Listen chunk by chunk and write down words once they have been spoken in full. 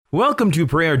Welcome to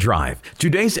Prayer Drive.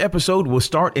 Today's episode will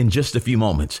start in just a few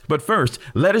moments. But first,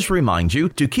 let us remind you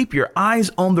to keep your eyes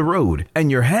on the road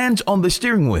and your hands on the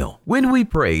steering wheel. When we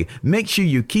pray, make sure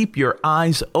you keep your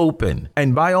eyes open.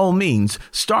 And by all means,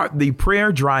 start the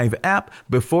Prayer Drive app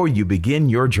before you begin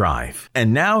your drive.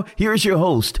 And now, here's your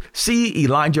host, C.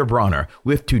 Elijah Bronner,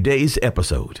 with today's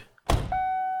episode.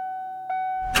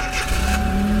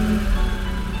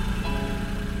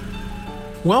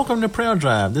 Welcome to Prayer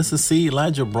Drive. This is C.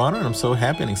 Elijah Bronner, and I'm so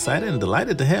happy and excited and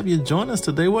delighted to have you join us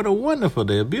today. What a wonderful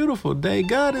day, a beautiful day.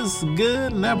 God is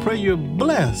good, and I pray you're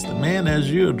blessed, man,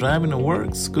 as you're driving to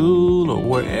work, school, or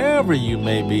wherever you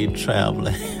may be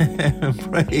traveling.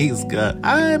 Praise God.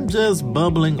 I'm just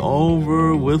bubbling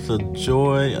over with the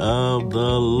joy of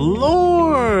the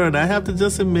Lord. I have to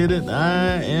just admit it.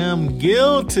 I am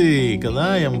guilty because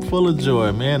I am full of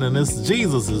joy, man, and it's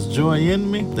Jesus' joy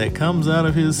in me that comes out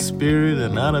of His Spirit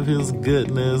and out of His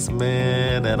goodness,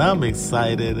 man, and I'm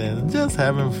excited and just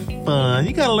having fun.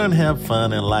 You gotta learn to have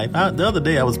fun in life. The other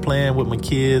day I was playing with my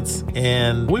kids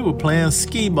and we were playing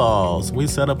skee balls. We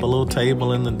set up a little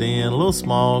table in the den, a little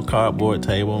small cardboard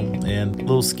table, and a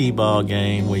little skee ball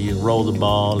game where you roll the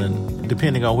ball, and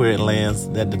depending on where it lands,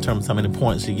 that determines how many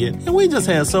points you get. And we just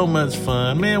had so much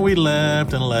fun, man. We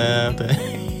laughed and laughed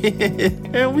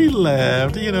and we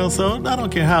laughed, so I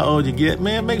don't care how old you get,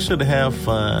 man, make sure to have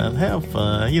fun,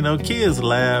 kids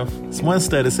laugh. One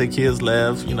study said kids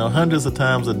laugh, hundreds of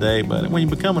times a day, but when you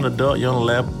become an adult, you only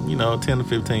laugh, 10 to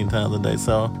 15 times a day,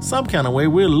 so some kind of way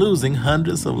we're losing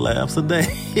hundreds of laughs a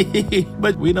day,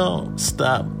 but we don't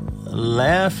stop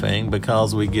laughing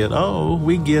because we get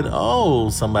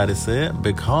old, somebody said,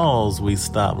 because we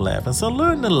stop laughing. So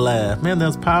learn to laugh, man.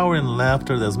 There's power in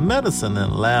laughter, there's medicine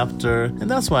in laughter,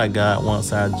 and that's why God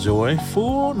wants our joy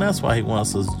full, and that's why He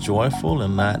wants us joyful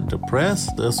and not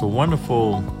depressed. There's a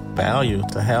wonderful value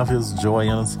to have His joy in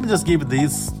us. Let me just give you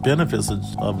these benefits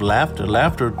of laughter.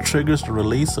 Laughter triggers the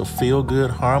release of feel-good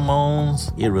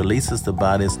hormones. It releases the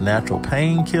body's natural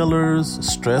painkillers.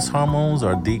 Stress hormones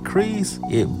are decreased.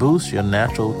 It boosts your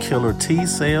natural killer T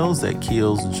cells that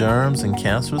kills germs and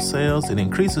cancer cells. It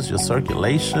increases your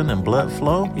circulation and blood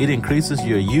flow. It increases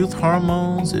your youth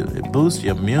hormones. It boosts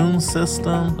your immune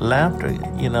system. Laughter,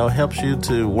 helps you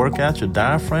to work out your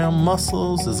diaphragm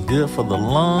muscles. It's good for the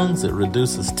lungs. It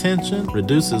reduces tension,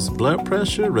 reduces blood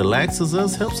pressure, relaxes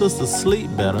us, helps us to sleep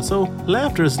better. So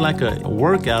laughter is like a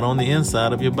workout on the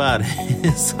inside of your body.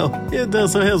 So it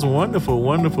has wonderful,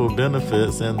 wonderful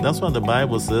benefits. And that's why the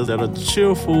Bible says that a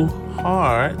cheerful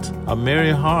heart, a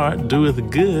merry heart, doeth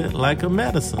good like a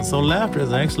medicine. So laughter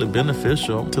is actually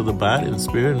beneficial to the body and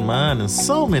spirit and mind in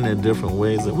so many different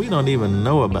ways that we don't even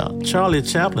know about. Charlie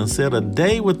Chaplin said, a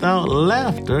day without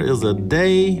laughter is a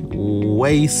day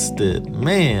wasted.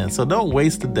 Man, so don't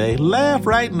waste a day. Laugh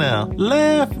right now.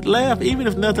 Laugh, even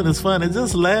if nothing is funny.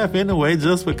 Just laugh anyway,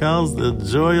 just because the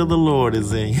joy of the Lord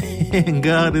is in you. And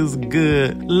God is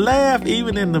good. Laugh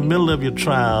even in the middle of your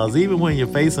trials, even when you're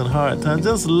facing hard times.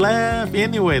 Just laugh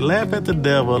anyway. Laugh at the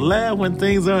devil. Laugh when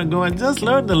things aren't going. Just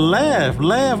learn to laugh.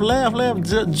 Laugh.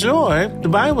 Joy. The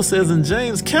Bible says in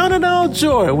James, count it all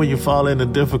joy when you fall into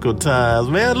difficult times.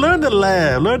 Man, learn to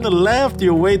laugh. Learn to laugh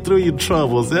your way through your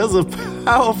troubles. There's a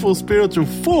powerful spiritual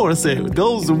force that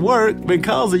goes to work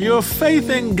because of your faith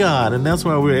in God. And that's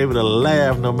why we're able to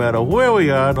laugh no matter where we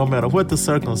are, no matter what the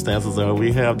circumstances are.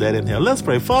 We have that in here. Let's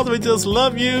pray. Father, we just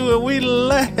love you and we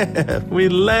laugh. We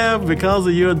laugh because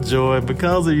of your joy,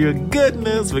 because of your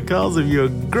goodness, because of your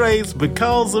grace,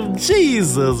 because of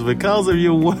Jesus, because of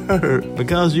your word,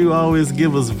 because you always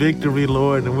give us victory,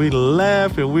 Lord. And we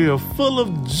laugh and we are full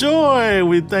of joy.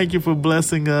 We thank you for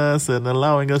blessing us and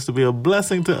allowing us to be a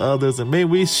blessing to others. And may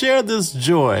we share this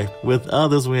joy with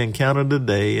others we encounter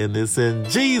today. And it's in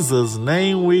Jesus'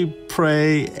 name we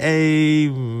pray.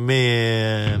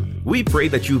 Amen. We pray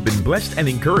that you've been blessed and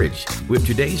encouraged with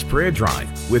today's Prayer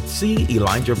Drive with C.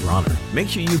 Elijah Bronner. Make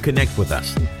sure you connect with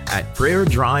us at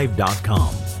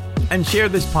prayerdrive.com and share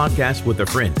this podcast with a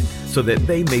friend so that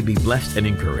they may be blessed and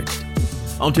encouraged.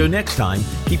 Until next time,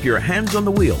 keep your hands on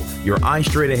the wheel, your eyes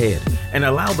straight ahead, and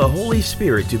allow the Holy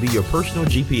Spirit to be your personal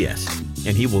GPS,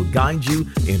 and He will guide you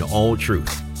in all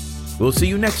truth. We'll see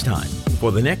you next time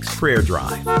for the next Prayer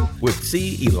Drive with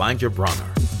C. Elijah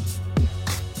Bronner.